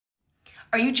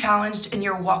Are you challenged in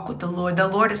your walk with the Lord? The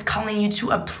Lord is calling you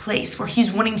to a place where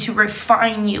He's wanting to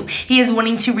refine you. He is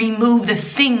wanting to remove the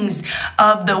things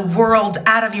of the world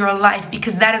out of your life,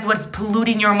 because that is what is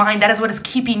polluting your mind. That is what is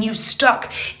keeping you stuck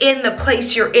in the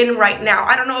place you're in right now.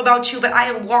 I don't know about you, but I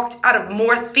have walked out of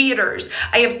more theaters.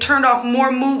 I have turned off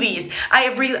more movies.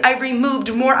 I've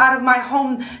removed more out of my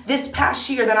home this past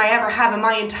year than I ever have in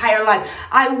my entire life.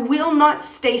 I will not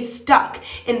stay stuck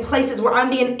in places where I'm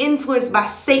being influenced by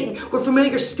Satan, where familiar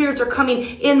spirits are coming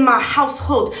in my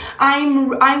household. I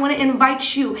want to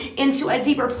invite you into a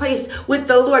deeper place with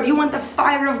the Lord. You want the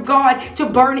fire of God to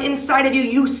burn inside of you.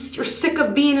 You're sick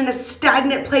of being in a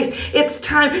stagnant place. It's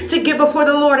time to get before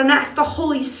the Lord and ask the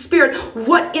Holy Spirit,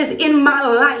 what is in my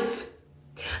life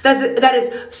that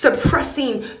is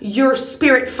suppressing your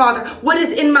spirit, Father? What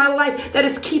is in my life that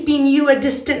is keeping you a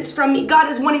distance from me? God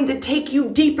is wanting to take you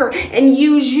deeper and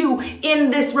use you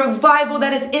in this revival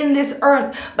that is in this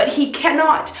earth, but He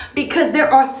cannot, because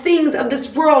there are things of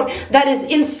this world that is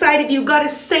inside of you. God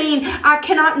is saying, I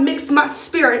cannot mix my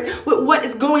spirit with what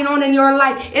is going on in your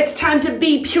life. It's time to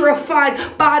be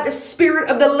purified by the Spirit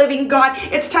of the living God.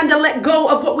 It's time to let go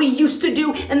of what we used to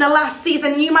do in the last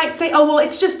season. You might say, oh, well,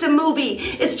 it's just a movie.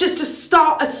 It's just a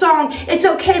song. It's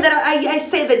okay that I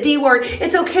say the D word.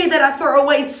 It's okay that I throw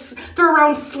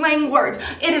around slang words.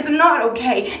 It is not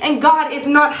okay. And God is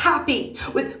not happy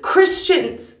with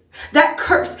Christians that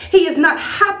curse. He is not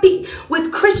happy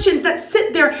with Christians that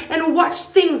sit there and watch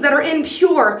things that are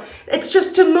impure. It's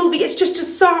just a movie. It's just a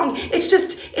song. It's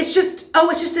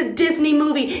just a Disney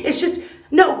movie.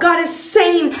 No, God is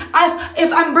saying,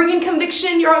 if I'm bringing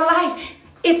conviction in your life,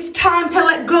 it's time to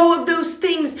let go of those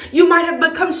things. You might have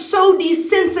become so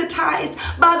desensitized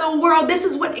by the world. This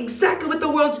is exactly what the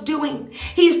world's doing.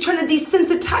 He's trying to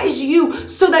desensitize you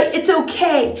so that it's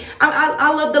okay.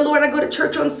 I love the Lord. I go to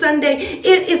church on Sunday.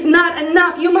 It is not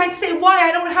enough. You might say, why?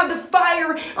 I don't have the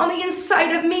fire on the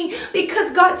inside of me. Because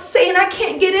God's saying I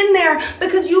can't get in there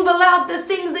because you've allowed the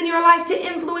things in your life to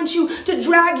influence you, to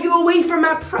drag you away from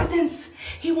my presence.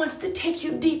 He wants to take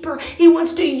you deeper. He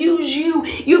wants to use you.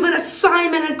 You have an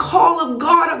assignment and call of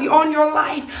God on your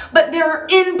life, but there are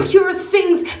impure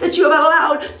things that you have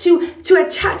allowed to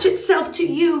attach itself to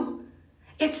you.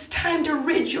 It's time to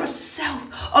rid yourself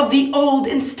of the old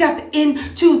and step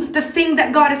into the thing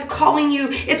that God is calling you.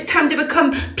 It's time to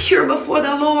become pure before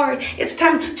the Lord. It's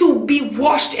time to be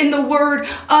washed in the word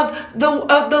of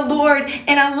the Lord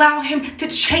and allow Him to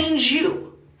change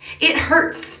you. It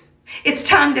hurts. It's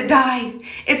time to die.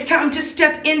 It's time to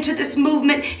step into this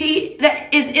movement that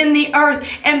is in the earth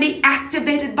and be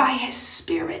activated by His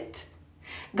Spirit.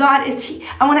 I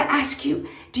want to ask you,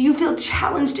 do you feel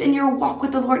challenged in your walk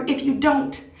with the Lord? If you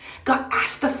don't, God,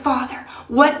 ask the Father,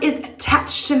 what is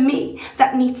attached to me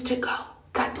that needs to go?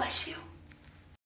 God bless you.